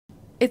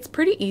It's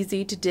pretty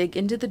easy to dig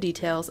into the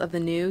details of the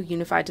new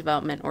Unified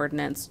Development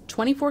Ordinance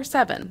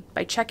 24/7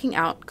 by checking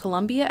out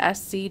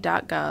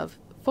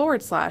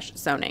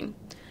columbiasc.gov/zoning.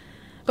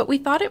 But we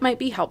thought it might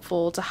be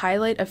helpful to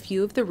highlight a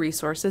few of the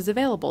resources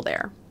available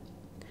there.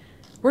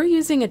 We're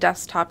using a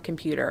desktop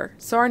computer,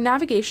 so our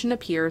navigation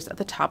appears at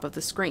the top of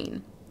the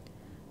screen.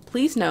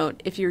 Please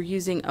note, if you're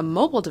using a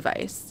mobile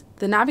device,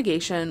 the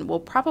navigation will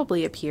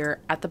probably appear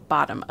at the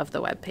bottom of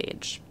the web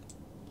page.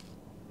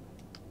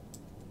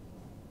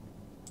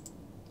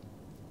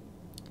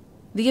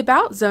 The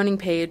About Zoning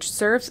page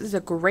serves as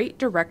a great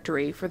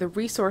directory for the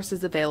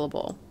resources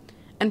available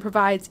and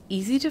provides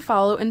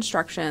easy-to-follow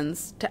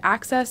instructions to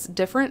access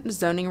different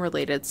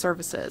zoning-related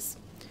services,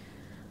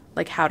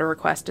 like how to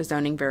request a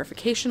zoning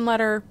verification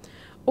letter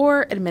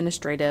or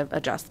administrative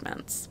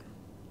adjustments.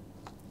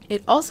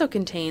 It also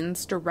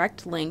contains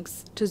direct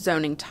links to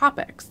zoning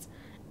topics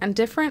and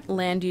different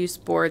land use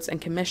boards and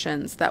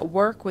commissions that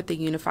work with the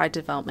Unified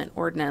Development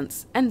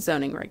Ordinance and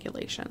zoning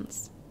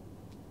regulations.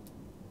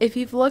 If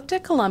you've looked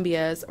at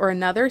Columbia's or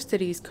another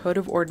city's Code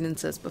of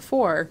Ordinances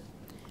before,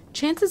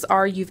 chances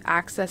are you've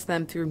accessed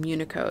them through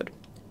Municode,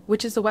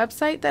 which is a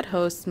website that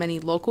hosts many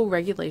local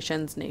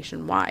regulations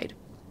nationwide.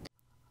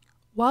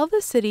 While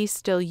the city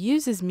still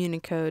uses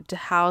Municode to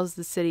house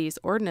the city's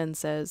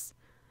ordinances,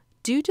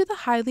 due to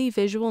the highly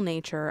visual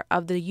nature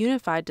of the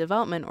Unified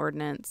Development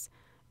Ordinance,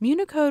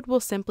 Municode will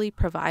simply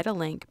provide a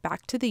link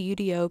back to the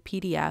UDO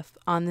PDF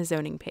on the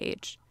zoning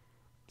page.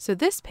 So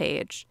this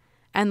page,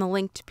 and the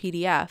link to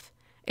PDF,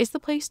 is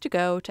the place to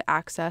go to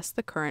access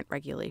the current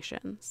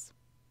regulations.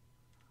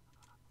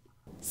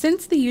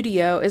 Since the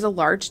UDO is a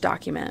large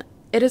document,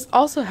 it is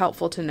also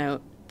helpful to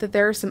note that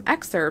there are some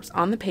excerpts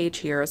on the page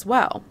here as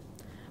well,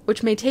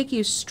 which may take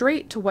you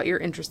straight to what you're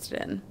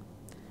interested in,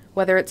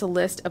 whether it's a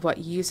list of what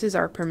uses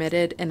are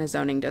permitted in a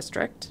zoning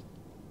district,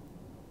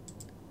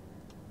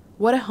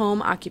 what a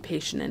home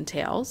occupation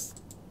entails,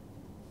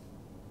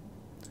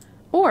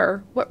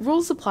 or what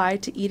rules apply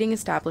to eating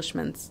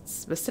establishments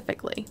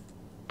specifically.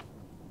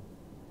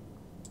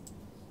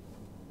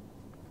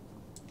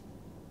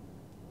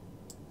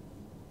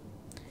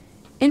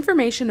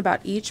 Information about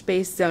each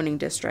base zoning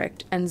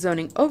district and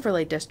zoning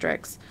overlay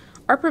districts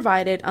are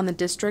provided on the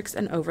Districts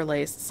and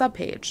Overlays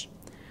subpage,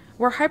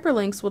 where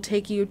hyperlinks will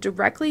take you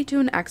directly to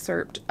an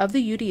excerpt of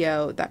the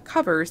UDO that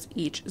covers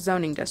each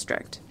zoning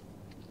district.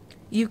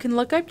 You can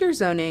look up your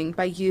zoning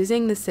by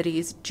using the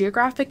city's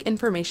Geographic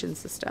Information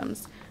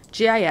Systems,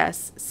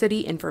 GIS,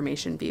 City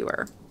Information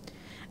Viewer,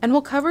 and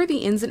we'll cover the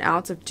ins and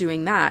outs of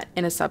doing that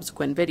in a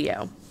subsequent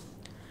video.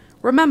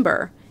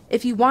 Remember,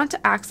 if you want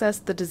to access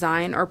the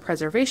design or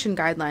preservation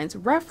guidelines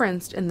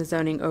referenced in the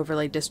zoning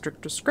overlay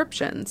district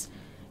descriptions,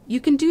 you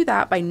can do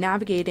that by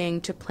navigating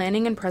to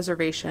Planning and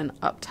Preservation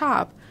up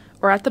top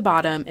or at the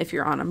bottom if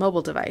you're on a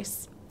mobile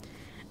device,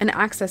 and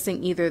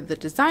accessing either the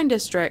design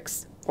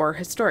districts or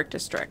historic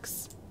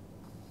districts.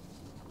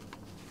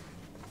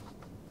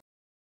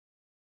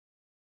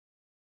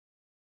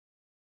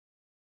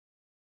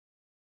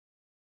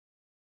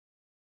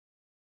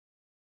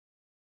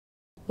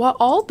 While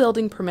all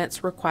building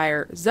permits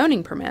require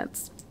zoning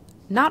permits,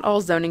 not all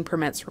zoning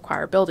permits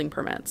require building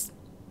permits.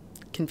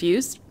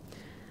 Confused?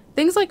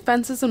 Things like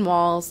fences and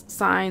walls,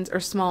 signs, or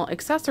small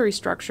accessory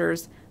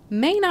structures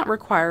may not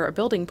require a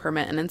building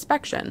permit and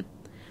inspection,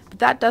 but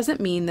that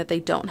doesn't mean that they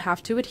don't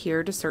have to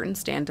adhere to certain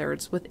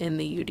standards within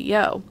the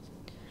UDO.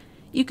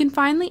 You can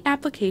find the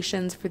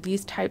applications for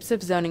these types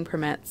of zoning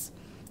permits,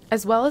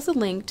 as well as a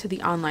link to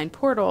the online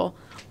portal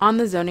on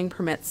the zoning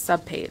permits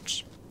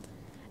subpage.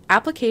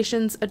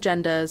 Applications,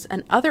 agendas,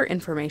 and other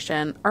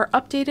information are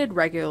updated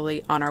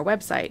regularly on our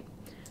website,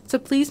 so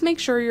please make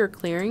sure you're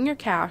clearing your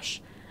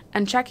cache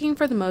and checking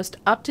for the most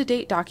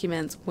up-to-date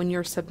documents when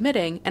you're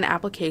submitting an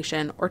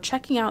application or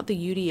checking out the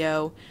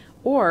UDO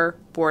or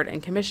board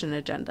and commission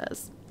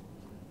agendas.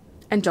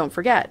 And don't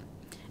forget,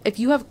 if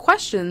you have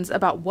questions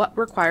about what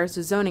requires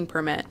a zoning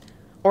permit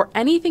or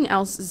anything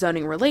else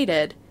zoning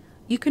related,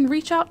 you can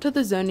reach out to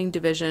the zoning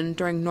division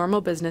during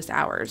normal business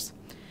hours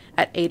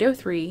at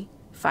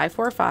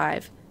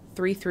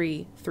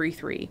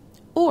 803-545-3333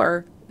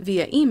 or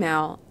via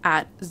email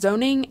at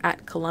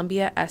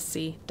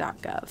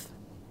zoning@columbiasc.gov.